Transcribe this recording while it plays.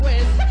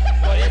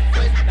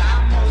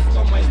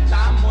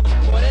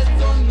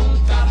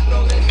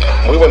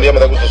buen día,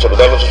 me da gusto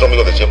saludarlos, es su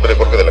amigo de siempre,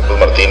 JORGEDELACRUZ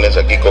Martínez,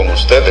 aquí con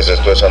ustedes.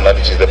 Esto es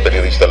Análisis de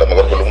Periodista, la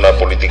mejor columna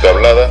política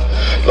hablada,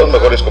 los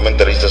mejores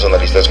comentaristas,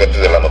 analistas, gente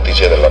de la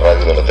noticia, de la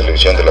radio, de la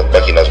televisión, de las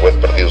páginas web,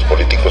 partidos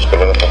políticos,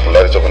 colonias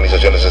populares,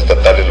 organizaciones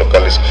estatales,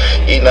 locales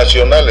y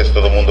nacionales,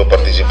 todo el mundo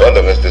participando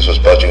en este su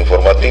espacio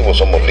informativo.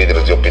 Somos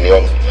líderes de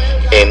opinión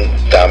en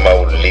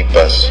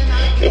Tamaulipas.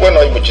 Y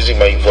bueno, hay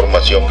muchísima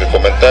información que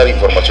comentar,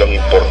 información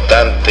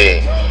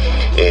importante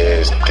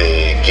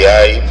que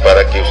hay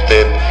para que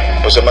usted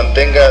pues se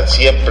mantenga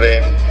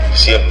siempre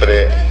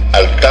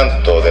al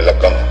tanto del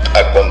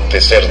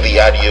acontecer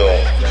diario.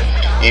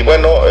 Y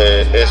bueno,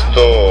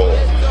 esto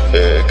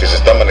que se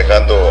está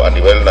manejando a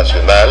nivel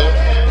nacional,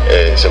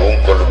 según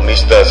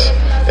columnistas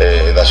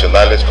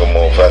nacionales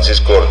como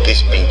Francisco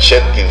Ortiz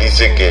Pinchetti,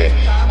 dice que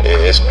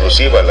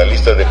exclusiva la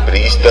lista de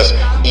priistas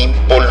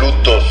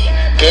impolutos.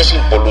 ¿Qué es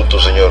impoluto,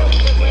 señor?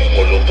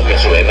 Impoluto me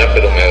suena,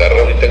 pero me agarra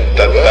ahorita en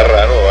está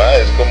raro, ¿ah?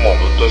 Es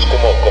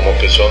como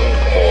que son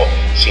como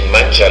sin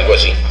mancha, algo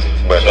así.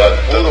 Bueno,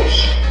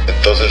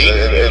 entonces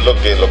es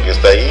lo que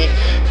está ahí.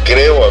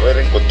 Creo haber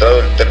encontrado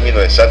el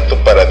término exacto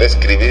para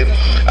describir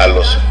a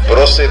los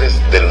próceres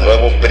del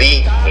nuevo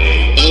PRI.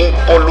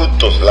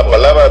 Impolutos. La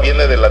palabra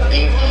viene del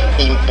latín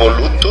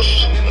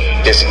impolutus,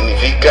 que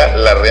significa,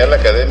 la Real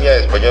Academia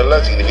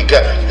Española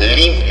significa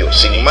limpio,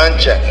 sin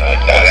mancha.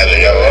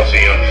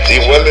 Si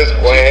fue a la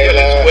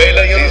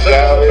escuela, yo si no soy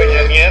sabe,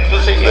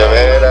 acompañamiento, señor. De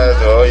veras,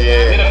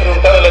 oye. Hubiera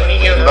preguntado a las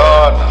niñas.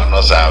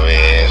 No saben.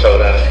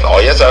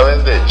 No, ya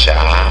saben de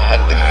chat,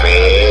 de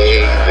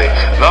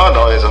Facebook,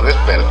 no, son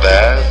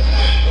expertas.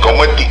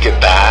 Cómo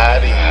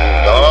etiquetar y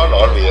no,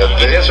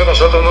 olvídate. Y eso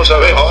nosotros no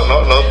sabemos.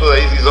 No, nosotros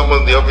ahí sí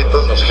somos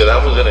neófitos. Nos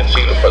quedamos en el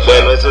siglo pasado.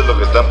 Bueno, eso es lo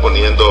que están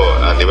poniendo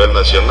a nivel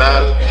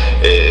nacional,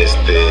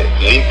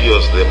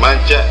 limpios de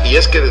mancha. Y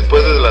es que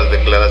después de las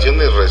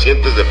declaraciones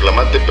recientes del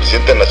flamante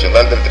presidente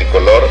nacional del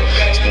tricolor,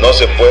 no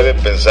se puede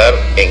pensar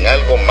en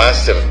algo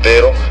más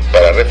certero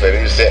para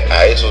referirse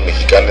a esos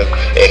mexicanos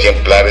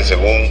ejemplares,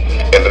 según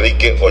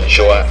Enrique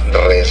Ochoa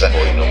Reza.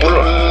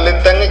 Le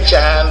están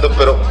echando,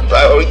 pero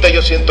ahorita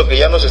yo siento que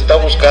ya no se está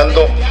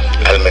buscando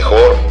al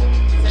mejor,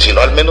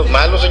 sino al menos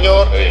malo,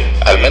 señor.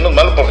 Al menos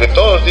malo, porque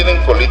todos tienen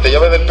colita. Ya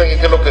ve del peje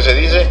que es lo que se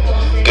dice,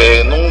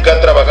 que nunca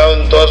ha trabajado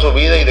en toda su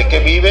vida y de qué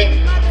vive.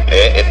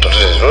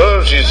 Entonces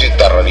eso sí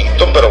está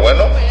rarito, pero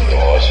bueno.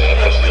 No, señor,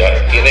 pues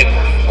ya tiene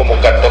como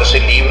 14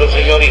 libros,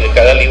 señor, y de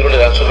cada libro le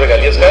dan sus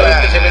regalías. Cada vez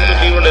que se vende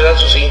un libro le dan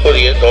sus 5,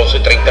 10, 12,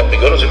 30,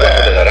 yo no sé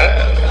cuánto le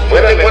darán.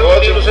 Fuera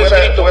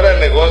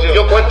negocio.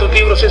 ¿Yo cuántos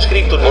libros he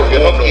escrito? Porque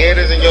no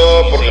quiere,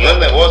 señor, porque no es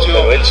negocio.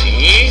 Pero él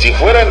sí. Si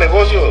fuera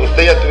negocio,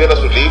 usted ya tuviera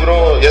su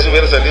libro, ya se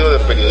hubiera salido de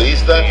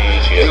periodista.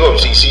 Digo,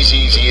 si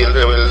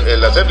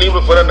el hacer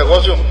libros fuera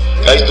negocio,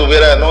 ahí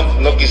estuviera,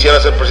 no quisiera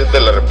ser presidente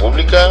de la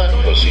República.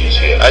 Pues sí.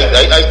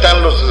 Ahí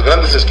están los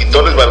grandes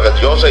escritores, Vargas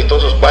Llosa y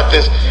todos esos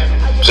cuates.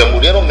 Se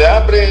murieron de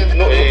hambre,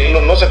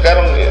 no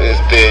sacaron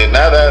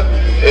nada.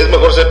 Es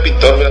mejor ser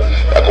pintor, mira,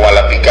 como a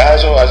la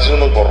Picasso, haces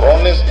unos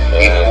borrones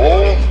y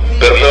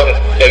pero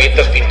te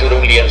avientas pintura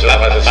un lienzo.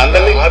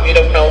 Ándale.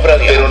 Mira, una obra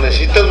de pero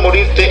necesitas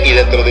morirte y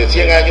dentro de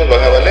 100 años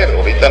van a valer.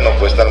 Ahorita no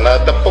cuestan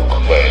nada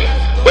tampoco.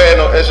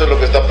 Bueno, eso es lo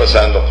que está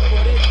pasando.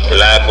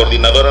 La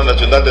Coordinadora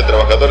Nacional de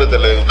Trabajadores de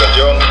la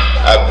Educación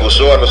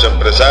acusó a los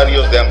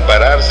empresarios de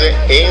ampararse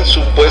en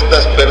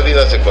supuestas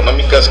pérdidas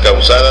económicas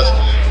causadas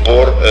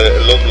por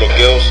los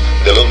bloqueos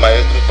de los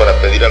maestros para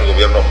pedir al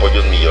gobierno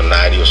apoyos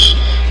millonarios.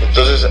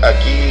 Entonces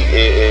aquí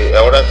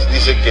ahora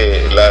dice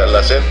que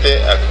la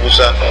CENTE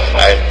acusa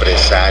a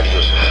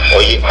empresarios.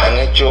 Oye, han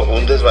hecho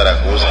un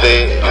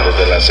desbarajuste los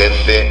de la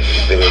CENTE,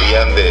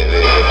 deberían de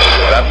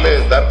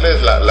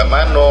darles la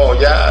mano,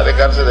 ya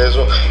dejarse de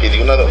eso y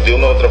de una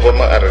u otra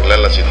forma arreglar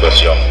la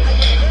situación.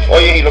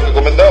 Oye, y lo que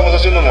comentábamos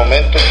hace unos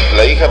momentos,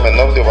 la hija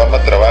menor de Obama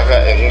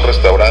trabaja en un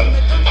restaurante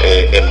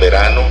en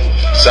verano.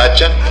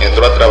 Sacha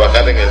entró a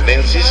trabajar en el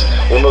Nensis,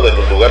 uno de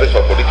los lugares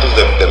favoritos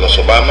de los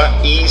Obama,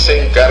 y se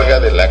encarga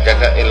de la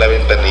caja en la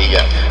ventanilla,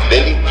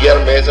 de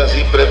limpiar mesas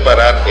y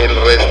preparar el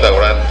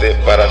restaurante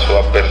para su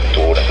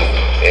apertura.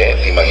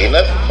 ¿Te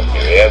imaginas?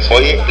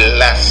 Oye,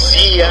 la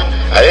CIA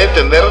ha de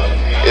tener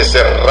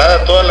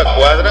cerrada toda la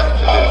cuadra,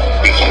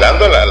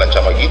 vigilando a la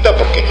chamaquita,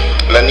 porque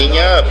la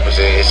niña pues,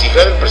 es hija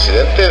del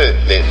presidente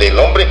del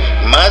hombre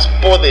más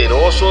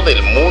poderoso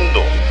del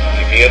mundo.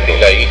 Y fíjate,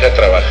 la hija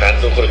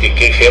trabajando, porque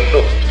qué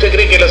ejemplo. ¿Usted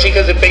cree que las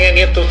hijas de Peña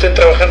Nieto estén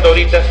trabajando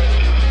ahorita?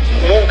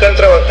 Nunca han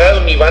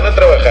trabajado, ni van a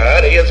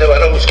trabajar. Ellas se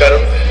van a buscar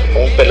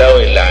un pelado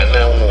de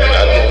lana,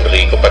 un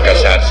rico para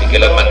casarse y que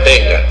las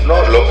mantenga.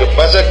 No, lo que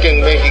pasa es que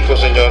en México,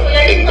 señor,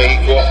 en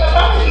México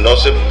no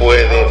se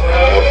puede,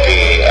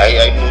 porque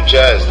hay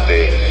mucha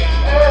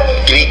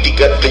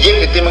crítica.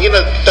 Te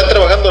imaginas, está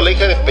trabajando la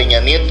hija de Peña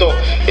Nieto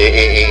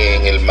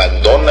en el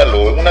McDonald's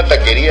o en una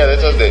taquería de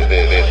esas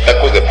de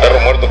tacos de perro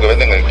muerto que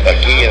venden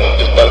aquí en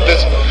otras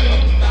partes,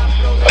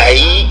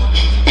 ahí,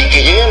 y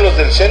que lleguen los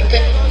del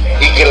CENTE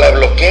y que la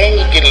bloqueen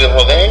y que le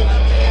rodeen.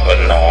 Pues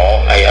no,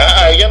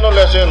 a ella no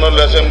le hacen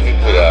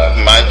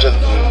manchas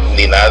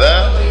ni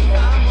nada.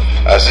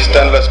 así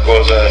están las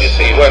cosas.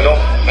 Y bueno,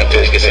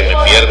 antes de que se me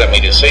pierda,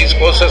 mire, 6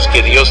 cosas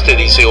que Dios te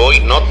dice hoy: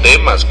 no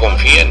temas,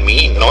 confía en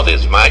mí, no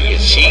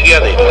desmayes, sigue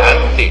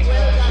adelante.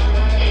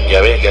 Ya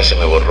ve, ya se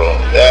me borró.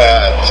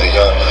 Ya,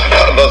 señor,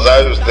 no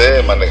sabe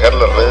usted manejar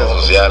las redes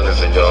sociales,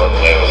 señor.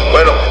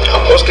 Bueno,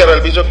 Óscar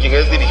Alvizo, quien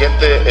es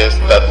dirigente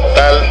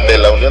estatal de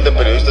la Unión de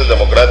Periodistas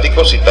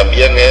Democráticos y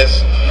también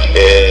es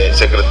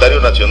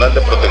secretario nacional de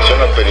protección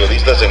a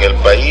periodistas en el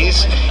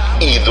país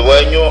y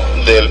dueño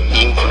del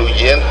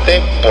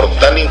influyente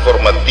portal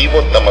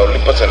informativo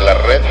Tamaulipas en la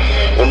red,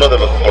 uno de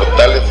los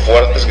portales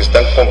fuertes que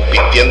están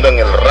compitiendo en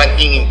el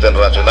ranking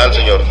internacional,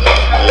 señor.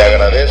 Le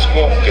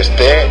agradezco que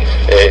esté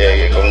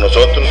con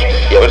nosotros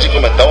y a ver si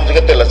comentamos.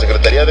 Fíjate, la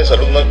Secretaría de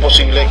Salud no es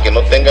posible que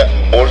no tenga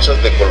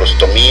bolsas de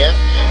colostomía.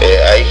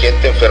 Hay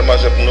gente enferma.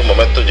 Hace unos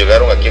momentos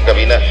llegaron aquí a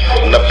cabina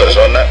una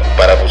persona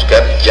para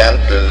buscar ya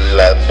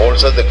las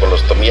bolsas de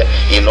colostomía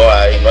y no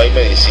hay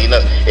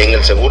medicinas. En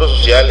el Seguro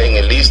Social, en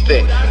el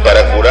ISSSTE,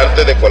 para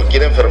curarte de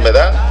cualquier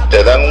enfermedad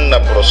te dan un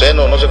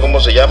naproxeno, no sé cómo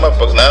se llama,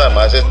 pues nada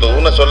más, esto,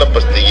 una sola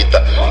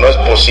pastillita. No es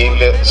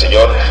posible,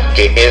 señor,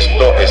 que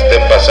esto esté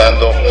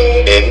pasando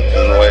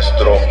en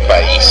nuestro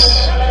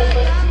país.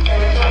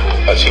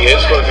 Así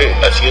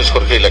es,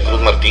 Jorge de la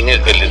Cruz Martínez.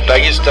 El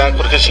detalle está,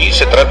 Jorge, sí,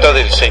 se trata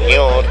del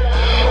señor,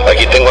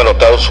 aquí tengo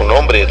anotado su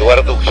nombre,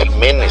 Eduardo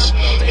Jiménez.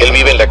 Él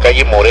vive en la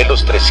calle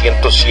Morelos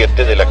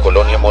 307 de la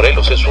colonia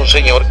Morelos. Es un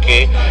señor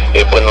que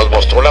pues nos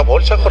mostró la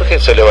bolsa, Jorge,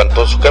 se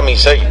levantó su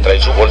camisa y trae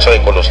su bolsa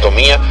de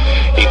colostomía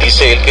y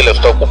dice él que la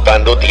está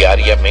ocupando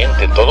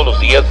diariamente, todos los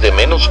días de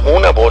menos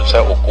una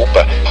bolsa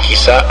ocupa,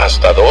 quizá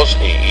hasta 2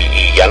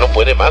 y ya no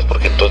puede más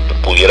porque entonces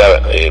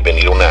pudiera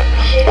venir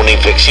una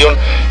infección.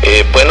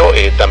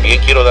 También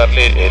quiero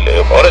darle,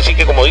 ahora sí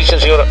que como dicen,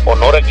 señor,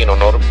 honor a quien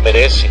honor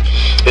merece.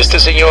 Este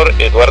señor,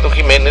 Eduardo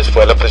Jiménez,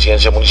 fue a la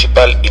presidencia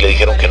municipal y le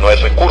dijeron que no hay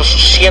recursos,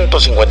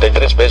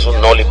 153 pesos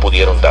no le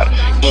pudieron dar.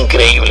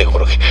 Increíble,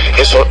 Jorge.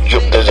 Eso,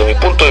 desde mi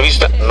punto de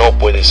vista, no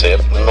puede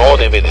ser, no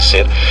debe de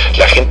ser.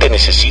 La gente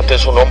necesita,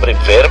 es un hombre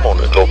enfermo,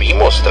 lo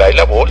vimos, trae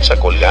la bolsa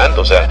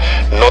colgando, o sea,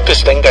 no te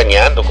está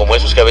engañando, como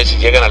esos que a veces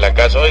llegan a la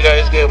casa, oiga,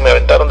 es que me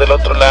aventaron del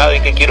otro lado y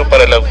que quiero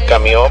para el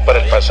camión,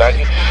 para el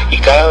pasaje, y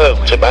cada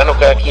semana o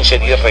cada 15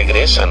 días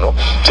regresa, ¿no?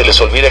 Se les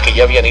olvida que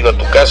ya habían ido a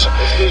tu casa.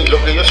 Es que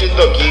lo que yo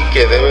siento aquí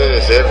que debe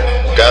de ser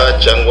cada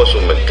chango a su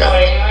mercado.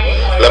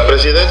 La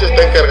presidencia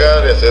está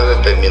encargada de hacer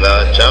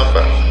determinada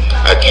chamba.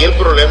 Aquí el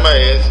problema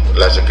es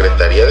la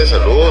Secretaría de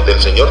Salud. El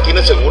señor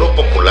tiene seguro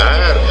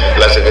popular.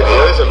 La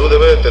Secretaría de Salud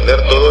debe de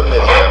tener todo el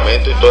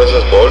medicamento y todas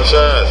esas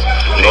bolsas.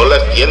 No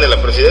las tiene. La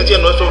presidencia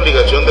no es su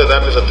obligación de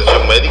darles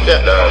atención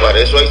médica. Para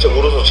eso hay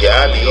seguro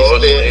social,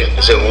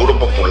 seguro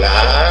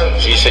popular.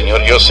 Sí,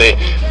 señor, yo sé.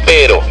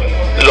 Pero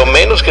lo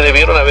menos que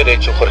debieron haber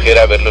hecho, Jorge,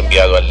 era haberlo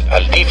enviado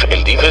al DIF.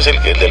 El DIF es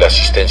el de la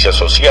asistencia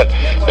social.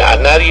 A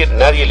nadie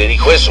le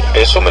dijo eso.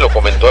 Eso me lo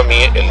comentó a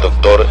mí el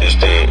doctor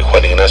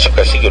Juan Ignacio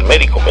Castillo, el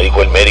médico. Me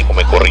dijo el médico,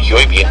 me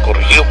corrigió y bien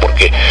corrigido,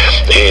 porque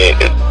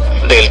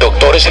el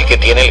doctor es el que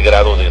tiene el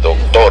grado de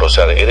doctor, o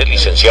sea, eres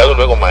licenciado,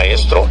 luego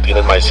maestro,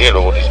 tienes maestría,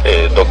 luego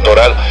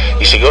doctorado.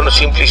 Dice, yo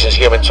simple y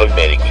sencillamente soy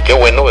médico. Y qué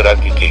bueno, ¿verdad?,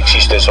 que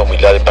existe esa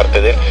humildad de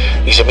parte de él.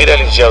 Dice, mira,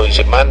 licenciado,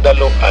 dice,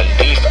 mándalo al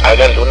DIF,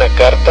 háganle una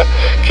carta,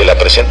 que la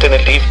presente en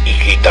el DIF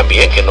y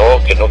también que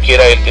no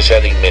quiera él que sea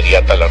de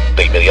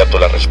inmediato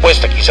la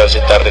respuesta. Quizás se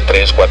tarde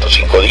 3, 4,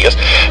 5 días,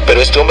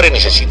 pero este hombre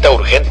necesita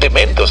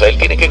urgentemente, o sea, él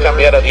tiene que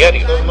cambiar a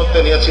diario. No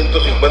tenía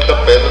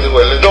 150 pesos,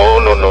 digo, él. No.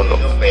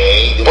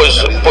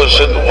 Pues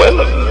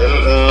bueno,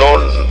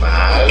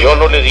 yo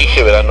no le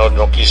dije, ¿verdad?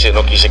 No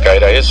quise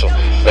caer a eso.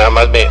 Nada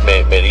más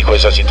me dijo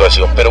esa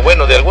situación. Pero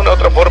bueno, de alguna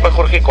otra forma,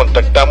 Jorge,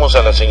 contactamos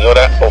a la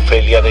señora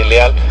Ofelia de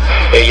Leal.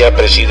 Ella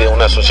preside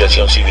una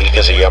asociación civil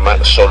que se llama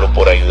Solo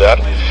por Ayudar.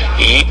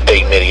 Y de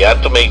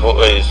inmediato me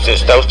dijo,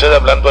 ¿está usted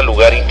hablando al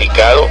lugar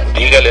indicado?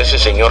 Dígale a ese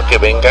señor que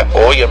venga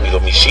hoy a mi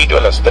domicilio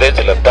a las 3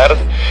 de la tarde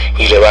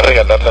y le va a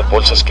regalar las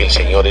bolsas que el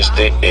señor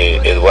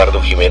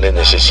Eduardo Jiménez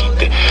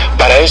necesite.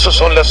 Para eso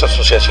son las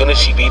asociaciones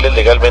civiles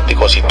legalmente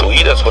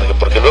constituidas, Jorge,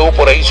 porque luego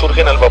por ahí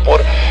surgen al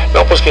vapor.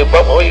 No, pues que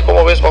vamos, oye,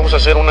 ¿cómo ves? Vamos a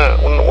hacer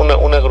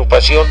una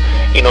agrupación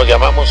y nos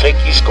llamamos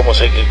X, como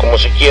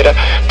se quiera,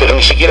 pero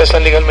ni siquiera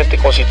están legalmente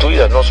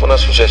constituidas, no son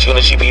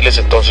asociaciones civiles.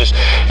 Entonces,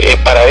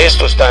 para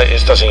esto está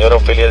esta señora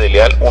Ofelia de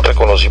Leal, un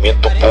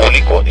reconocimiento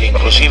público.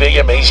 Inclusive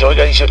ella me dice,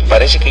 oiga, dice,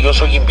 parece que yo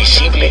soy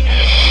invisible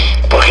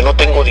porque no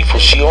tengo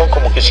difusión,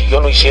 como que si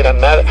yo no hiciera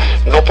nada,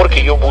 no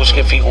porque yo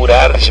busque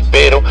figurar, dice,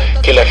 pero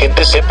que la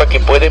gente sepa que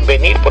pueden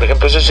venir. Por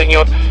ejemplo, ese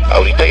señor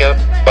ahorita ya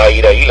va a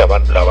ir ahí, la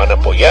van a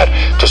apoyar.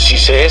 Entonces,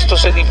 si esto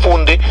se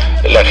difunde,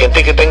 la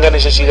gente que tenga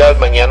necesidad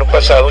mañana o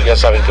pasado ya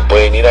saben que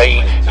pueden ir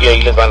ahí y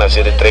ahí les van a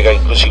hacer entrega.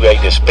 Inclusive hay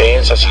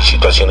despensas y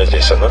situaciones de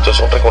esas, ¿no?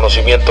 Entonces, un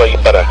reconocimiento ahí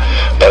para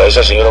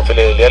esa señora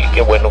Ofelia de Leal, y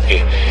qué bueno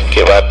que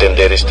va a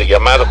atender este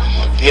llamado.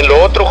 Y en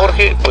lo otro,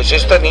 Jorge, pues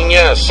esta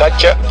niña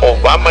Sacha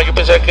Obama, yo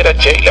pensaba que era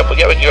Sheila, pues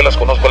ya ven que yo las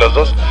conozco las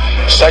dos.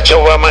 Sacha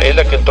Obama es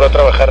la que entró a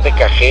trabajar de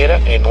cajera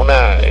en un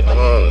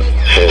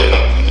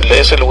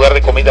ese lugar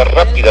de comida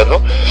rápida,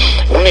 ¿no?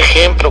 Un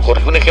ejemplo,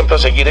 Jorge, un ejemplo a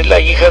seguir, es la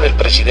hija del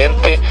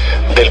presidente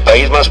del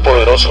país más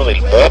poderoso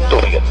del mundo,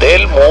 fíjate,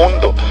 del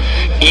mundo,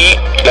 y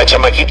la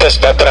chamaquita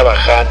está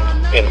trabajando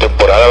en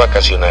temporada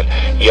vacacional,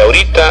 y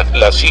ahorita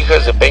las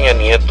hijas de Peña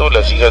Nieto,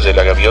 las hijas de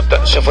la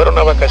Gaviota, se fueron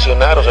a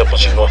vacacionar, o sea,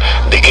 pues si no,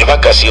 ¿de qué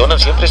vacacionan?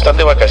 Siempre están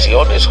de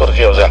vacaciones,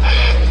 Jorge, o sea,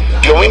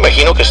 yo me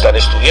imagino que están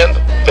estudiando,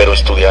 pero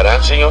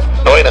estudiarán, señor,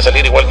 no van a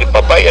salir igual que el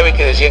papá. Ya ve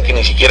que decían que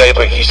ni siquiera hay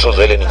registros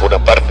de él en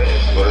ninguna parte.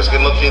 Pero es que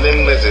no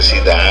tienen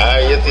necesidad,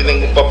 ellas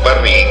tienen un papá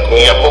rico.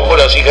 ¿Y a poco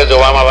las hijas de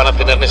Obama van a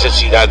tener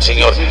necesidad,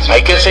 señor? Sí,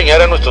 hay que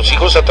enseñar a nuestros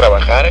hijos a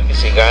trabajar, a que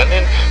se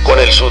ganen con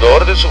el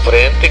sudor de su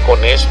frente,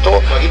 con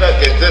esto. Imagina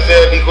que este sea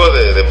el hijo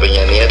de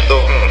Peña Nieto.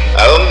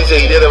 ¿A dónde se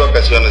iría de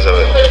vacaciones, a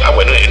ver? Ah,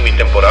 bueno, en mi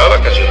temporada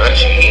vacacional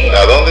sí.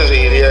 ¿A dónde se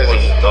iría? Pues,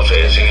 no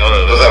sé,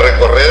 señor. Pues a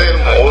recorrer el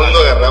mundo,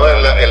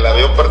 agarraba el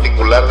avión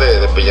particular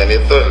de Peña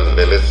Nieto,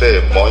 el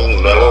ese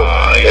Boeing nuevo,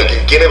 el que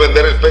quiere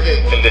vender el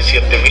peje. El de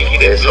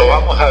 7,500 lo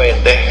vamos a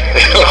vender.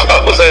 Lo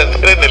vamos a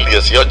vender en el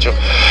 18.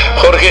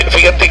 Jorge,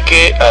 fíjate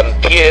que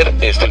antier,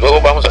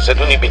 luego vamos a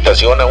hacerle una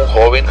invitación a un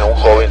joven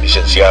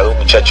licenciado, un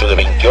muchacho de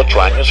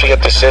 28 años,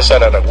 fíjate,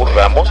 César Araguz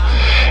Ramos.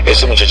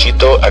 Ese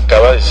muchachito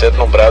acaba de ser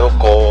nombrado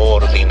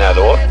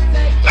coordinador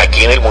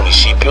aquí en el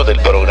municipio del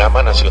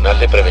Programa Nacional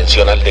de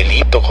Prevención al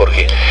Delito,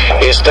 Jorge.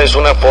 Esta es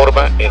una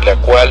forma en la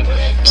cual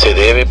se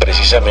debe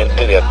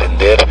precisamente de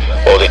atender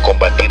o de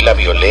combatir la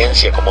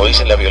violencia. Como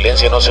dicen, la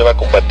violencia no se va a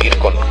combatir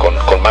con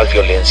más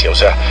violencia, o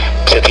sea,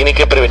 se tiene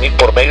que prevenir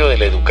por medio de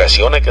la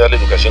educación, hay que darle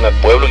educación al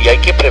pueblo y hay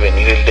que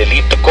prevenir el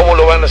delito. ¿Cómo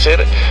lo van a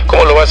hacer?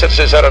 ¿Cómo lo va a hacer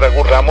César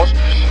Araguz Ramos?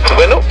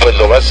 Bueno, pues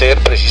lo va a hacer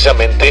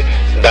precisamente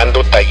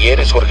dando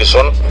talleres, Jorge.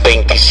 Son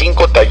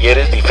 25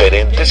 talleres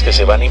diferentes que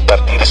se van a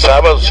impartir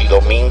sábados y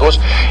domingos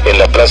en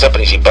la plaza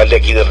principal de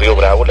aquí de Río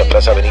Bravo, la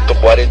plaza Benito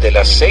Juárez, de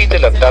las 6 de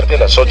la tarde a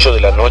las 8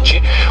 de la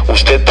noche.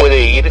 Usted puede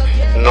ir,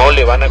 no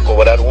le van a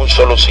cobrar un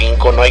solo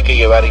 5, no hay que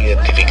llevar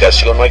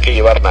identificación, no hay que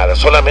llevar nada,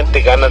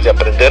 solamente ganas de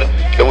aprender.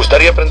 ¿Le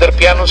gustaría aprender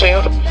piano,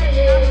 señor?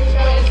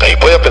 Ahí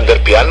puede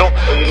aprender piano.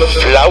 Oye, no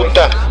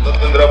flauta. No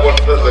tendrá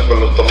bolsas de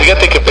colostomía.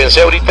 Fíjate que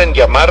pensé ahorita en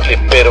llamarle,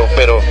 pero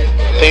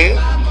sí,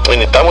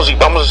 necesitamos y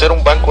vamos a hacer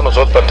un banco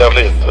nosotros para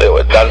estarle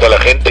dando a la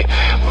gente.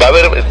 Va a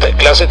haber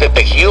clases de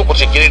tejido por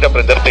si quiere ir a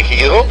aprender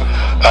tejido.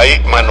 Hay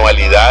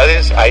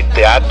manualidades, hay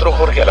teatro,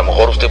 Jorge. A lo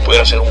mejor usted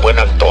pudiera ser un buen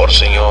actor,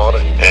 señor,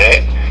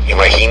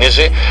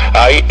 Imagínese,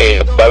 va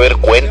a haber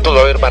cuentos, va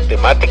a haber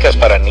matemáticas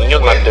para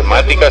niños,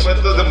 matemáticas.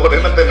 Cuentos de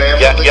Morena tenemos.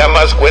 Ya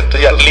más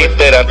cuentos, ya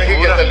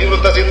literatura. El libro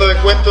está haciendo de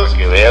cuentos.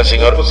 Que vea,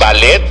 señor.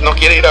 Ballet, no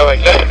quiere ir a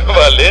bailar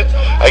ballet.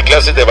 Hay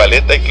clases de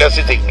ballet, hay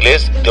clases de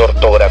inglés, de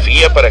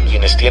ortografía para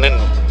quienes tienen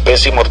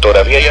pésima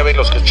ortografía. Ya ven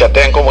los que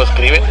chatean cómo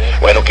escriben.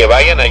 Bueno, que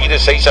vayan ahí de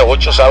 6 a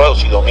 8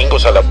 sábados y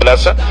domingos a la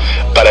plaza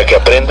para que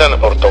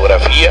aprendan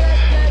ortografía.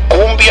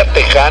 Cumbia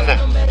tejana.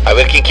 A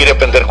ver quién quiere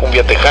aprender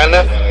cumbia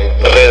tejana,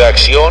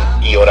 redacción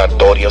y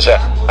oratoria. O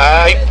sea,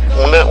 hay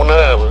una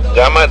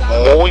gama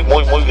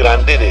muy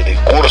grande de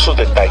cursos,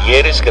 de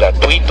talleres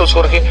gratuitos,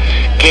 Jorge,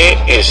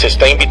 que se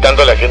está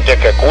invitando a la gente a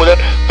que acudan,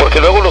 porque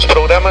luego los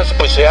programas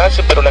pues se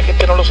hacen, pero la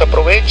gente no los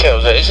aprovecha.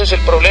 O sea, ese es el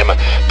problema.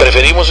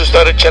 Preferimos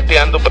estar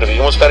chateando,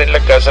 preferimos estar en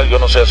la casa, yo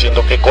no sé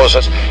haciendo qué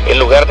cosas, en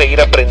lugar de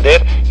ir a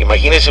aprender.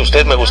 Imagínese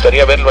usted, me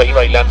gustaría verlo ahí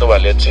bailando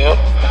ballet, señor.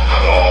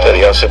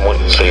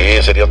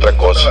 Sería otra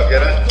cosa.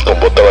 Con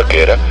bota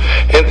vaquera.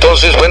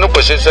 Entonces, bueno,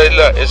 pues esa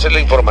es la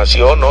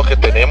información, ¿no?, que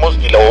tenemos.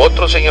 Y lo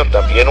otro, señor,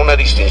 también una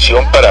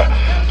distinción para,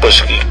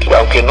 pues,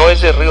 aunque no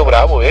es de Río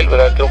Bravo él,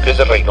 ¿verdad? Creo que es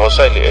de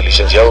Reynosa, el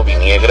licenciado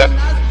Viniegra.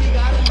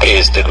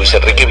 Luis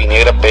Enrique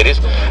Viniegra Pérez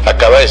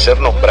acaba de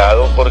ser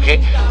nombrado, Jorge,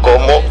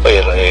 como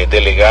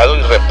delegado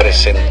y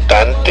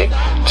representante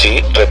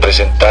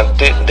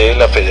de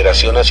la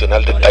Federación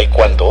Nacional de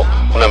Taekwondo,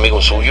 un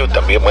amigo suyo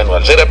también. Bueno,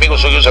 al ser amigo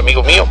suyo es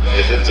amigo mío.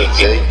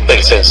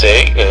 El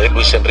sensei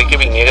Luis Enrique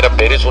Viniegra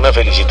Pérez, una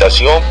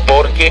felicitación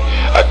porque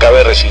acaba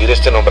de recibir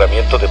este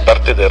nombramiento de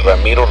parte de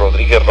Ramiro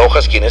Rodríguez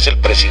Rojas, quien es el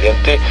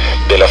presidente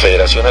de la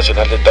Federación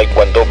Nacional de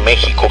Taekwondo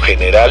México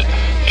General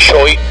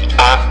Choi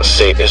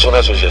AC. Es una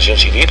asociación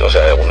civil, o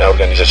sea, una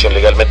organización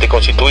legalmente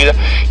constituida,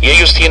 y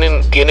ellos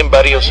tienen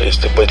varios,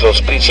 pues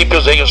los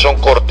principios de ellos son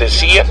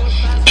cortesía,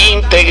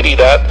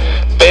 integridad,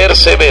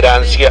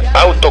 perseverancia,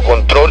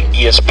 autocontrol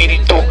y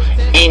espíritu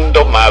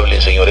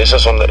indomable, señor.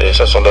 Esas son lo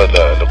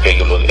que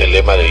ellos, el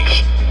lema de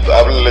ellos.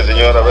 Háblele,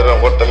 señor, a ver, a lo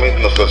mejor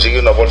también nos consigue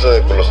una bolsa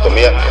de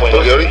colostomía,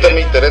 porque ahorita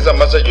me interesa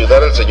más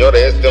ayudar al señor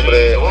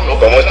hombre.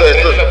 Como a las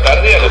 3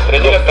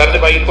 de la tarde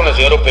va a ir con la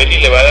señora Opel y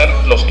le va a dar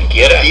los que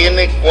quiera.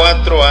 Tiene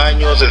 4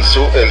 años el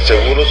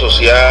Seguro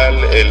Social,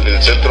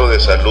 el Centro de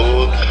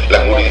Salud,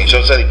 la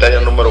Jurisdicción Sanitaria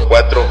número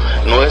 4.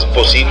 No es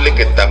posible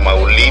que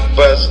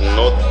Tamaulipas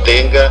no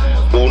tenga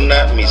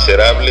una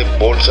miserable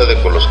bolsa de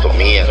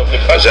colostomía.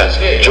 O sea,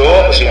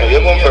 yo si me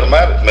llego a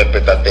enfermar, me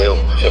petateo,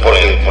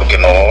 porque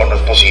no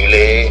es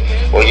posible.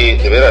 Oye,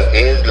 de veras,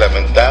 es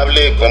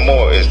lamentable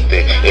cómo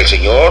el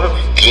señor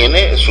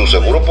tiene su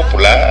seguro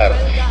popular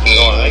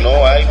y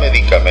no hay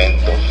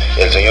medicamento.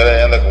 El señor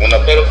ahí anda con una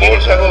Pero ¿quién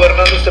está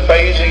gobernando este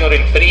país, señor?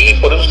 El PRI,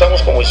 por eso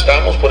estamos como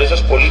estamos, por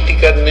esas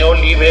políticas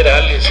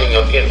neoliberales,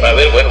 señor. A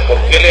ver, bueno, ¿por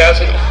qué le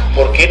hacen?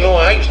 ¿Por qué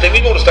no hay? Usted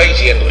mismo lo está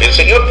diciendo. El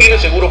señor tiene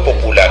seguro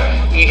popular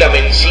y la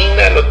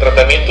medicina, los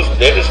tratamientos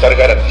debe estar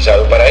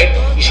garantizado para él.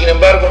 Y sin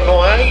embargo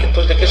no hay.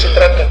 Entonces, ¿de qué se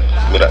trata?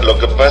 Mira, lo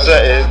que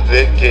pasa es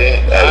de que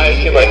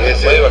ahí, en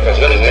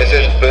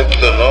ese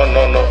aspecto,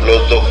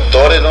 los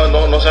doctores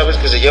no sabes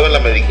que se llevan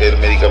el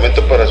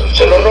medicamento para sus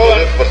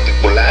consultas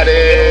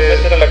particulares.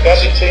 ¿Meter a la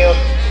cárcel, señor?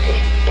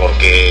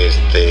 Porque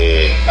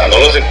no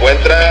los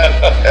encuentran.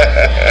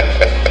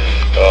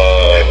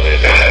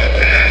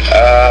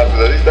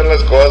 Pues así están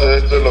las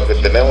cosas, esto es lo que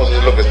tenemos,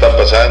 es lo que está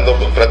pasando,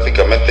 pues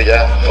prácticamente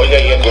ya. Oye,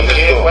 ¿y ¿dónde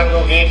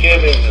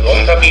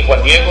está mi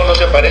Juan Diego? ¿No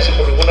se aparece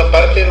por ninguna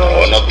parte?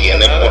 No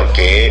tiene por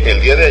qué.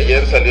 El día de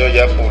ayer salió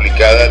ya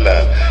publicada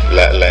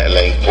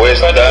la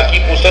encuesta.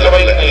 ¿Usted no va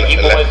a ir en el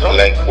equipo, maestro?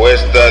 La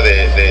encuesta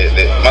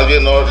más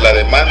bien no, la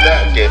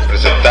demanda que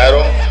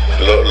presentaron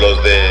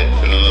los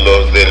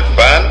del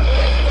PAN,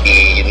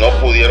 y no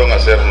pudieron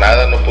hacer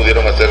nada, no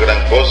pudieron hacer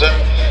gran cosa.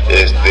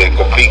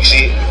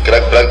 Copixi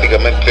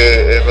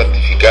prácticamente es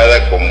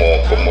ratificada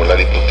como la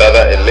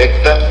diputada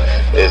electa.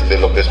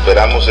 Lo que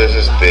esperamos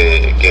es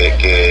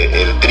que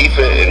el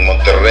TRIFE en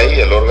Monterrey,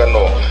 el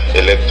órgano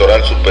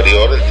electoral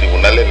superior, el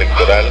tribunal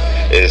electoral,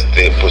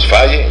 pues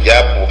falle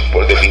ya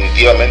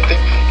definitivamente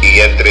y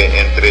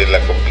entre la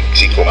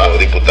Copixi como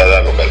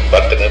diputada local. Va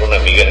a tener una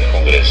amiga en el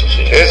Congreso,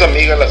 sí. Es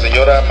amiga, la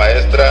señora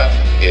maestra,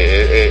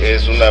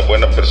 es una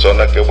buena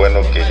persona, qué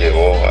bueno que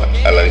llegó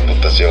a la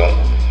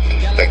diputación.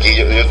 Aquí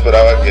yo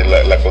esperaba que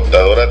la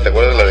contadora, ¿te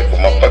acuerdas la de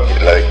Comapa,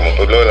 la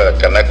de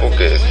Canaco,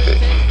 que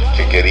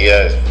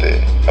quería,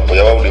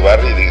 apoyaba a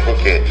Ulibarri y dijo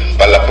que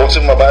para la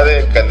próxima va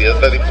de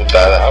candidata a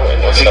diputada?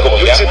 Bueno, si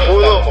Copixi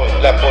pudo,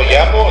 la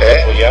apoyamos.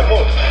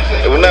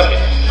 Una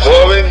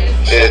joven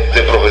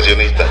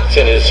profesionista.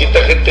 Se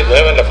necesita gente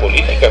nueva en la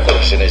política,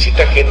 porque se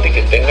necesita gente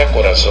que tenga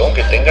corazón,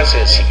 que tenga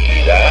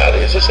sensibilidad.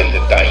 Ese es el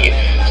detalle.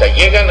 O sea,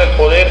 llegan al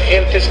poder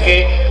gentes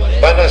que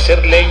van a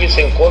hacer leyes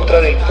en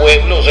contra del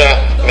pueblo. O sea,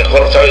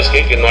 mejor, ¿sabes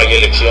qué? Que no haya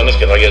elecciones,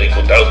 que no haya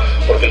diputados,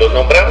 porque los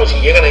nombramos y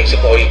llegan y dicen,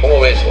 oye,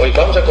 ¿cómo ves? Oye,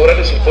 vamos a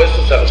cobrarles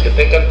impuestos a los que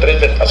tengan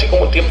 3, así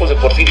como en tiempos de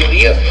Porfirio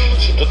Díaz.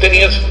 Si tú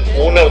tenías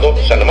una o dos,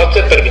 o sea, nomás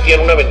te permitían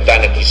una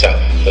ventana quizá,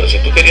 pero si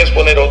tú querías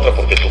poner otra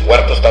porque tu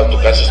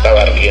casa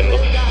estaba ardiendo,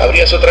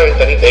 abrías otra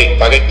ventanita,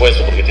 paga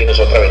impuestos porque tienes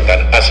otra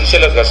ventana. Así se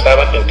las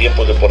gastaban en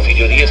tiempos de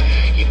Porfirio Díaz,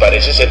 y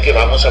parece ser que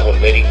vamos a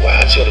volver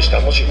igual, señor,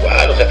 estamos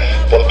igual. O sea,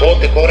 por todo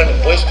te cobran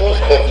impuestos,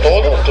 por todo.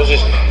 Entonces,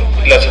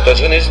 la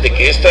situación es de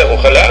que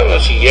ojalá,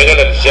 si llega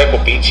la licenciada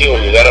Copixi o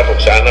llegara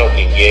Roxana o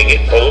quien llegue,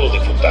 todos los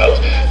diputados,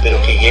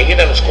 pero que lleguen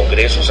a los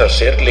congresos a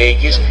hacer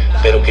leyes,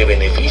 pero que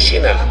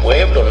beneficien al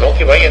pueblo, no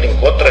que vayan en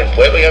contra del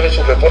pueblo. Ya ven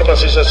sus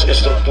reformas esas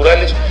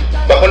estructurales.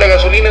 ¿Bajó la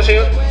gasolina,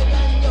 señor?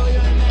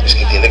 Es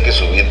que tiene que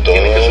subir todo.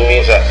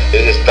 O sea,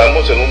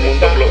 estamos en un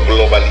mundo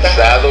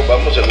globalizado,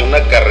 vamos en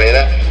una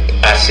carrera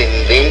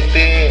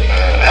ascendente.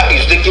 ¿Y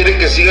usted quiere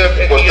que siga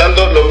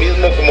costando lo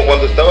mismo como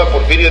cuando estaba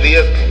Porfirio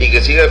Díaz, y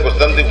que siga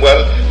costando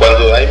igual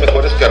cuando hay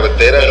mejores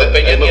carreteras? Pero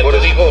Peña Nieto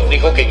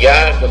dijo que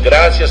ya,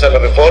 gracias a la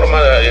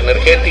reforma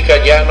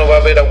energética, ya no va a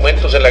haber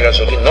aumentos en la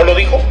gasolina. ¿No lo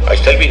dijo? Ahí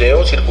está el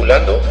video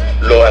circulando.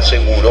 Lo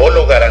aseguró,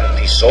 lo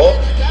garantizó,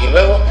 y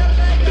luego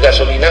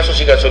gasolinazos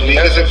y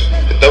gasolinazos. Fíjese,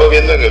 estaba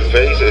viendo en el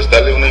Face,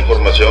 sale una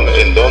información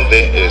en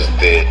donde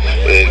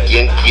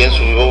quién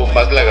subió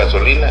más la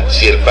gasolina,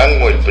 si el PAN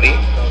o el PRI.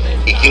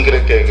 ¿Y quién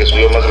cree que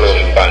subió más la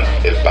gasolina?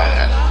 El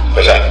PAN.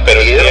 O sea,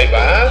 pero ahí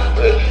va.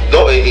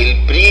 No, el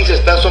PRI se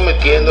está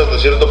sometiendo hasta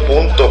cierto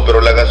punto,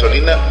 pero la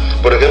gasolina,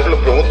 por ejemplo,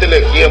 pregúntele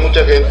aquí a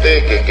mucha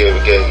gente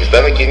que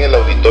están aquí en el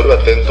auditorio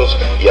atentos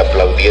y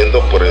aplaudiendo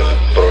por el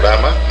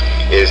programa,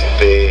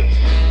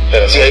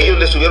 pero si a ellos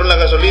les subieron la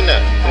gasolina.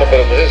 No,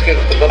 pero pues es que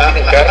no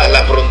tienen carro. A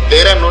la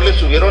frontera no le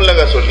subieron la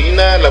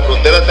gasolina, la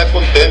frontera está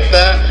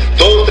contenta,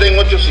 todos traen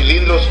 8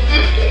 cilindros.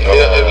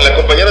 La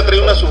compañera trae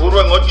una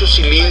Suburban 8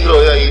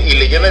 cilindros y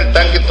le llena el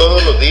tanque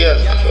todos los días.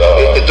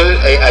 Entonces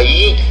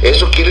ahí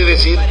eso quiere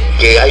decir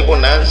que hay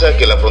bonanza,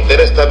 que la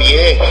frontera está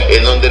bien.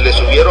 En donde le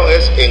subieron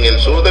es en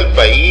el sur del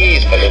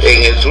país.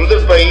 En el sur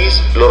del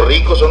país los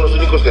ricos son los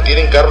únicos que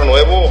tienen carro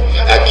nuevo.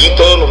 Aquí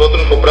todos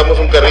nosotros compramos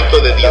un carrito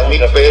de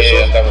 10,000 pesos.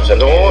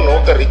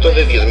 No, carritos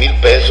de 10,000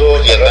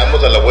 pesos y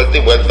andamos a la vuelta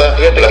y vuelta.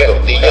 Fíjate, las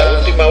tortillas. La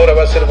última hora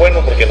va a ser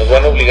bueno porque nos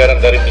van a obligar a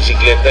andar en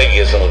bicicleta y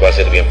eso nos va a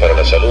hacer bien para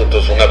la salud.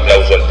 Entonces, un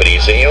aplauso al PRI,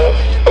 señor.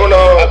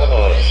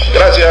 Vámonos.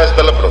 Gracias,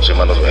 hasta la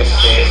próxima, nos vemos.